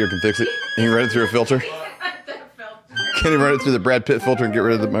in there. Peter can fix it. He can run it through a filter. Can he run it through the Brad Pitt filter and get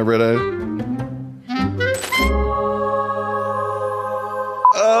rid of my red eyes?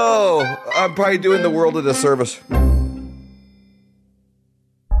 Oh, I'm probably doing the world a disservice.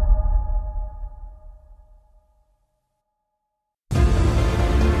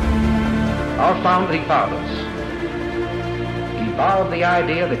 Our founding fathers evolved the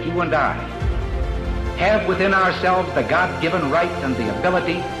idea that you and I have within ourselves the God-given right and the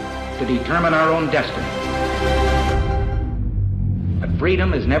ability to determine our own destiny. But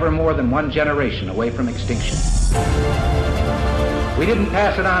freedom is never more than one generation away from extinction. We didn't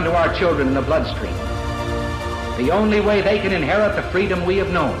pass it on to our children in the bloodstream. The only way they can inherit the freedom we have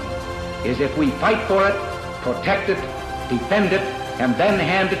known is if we fight for it, protect it, defend it, and then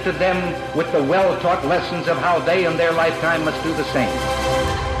hand it to them with the well-taught lessons of how they in their lifetime must do the same.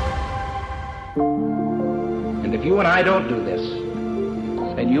 And if you and I don't do this,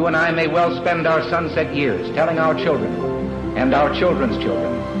 then you and I may well spend our sunset years telling our children and our children's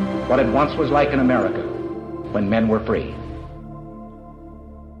children what it once was like in America when men were free.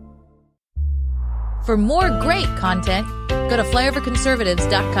 For more great content, go to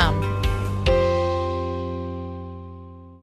flyoverconservatives.com.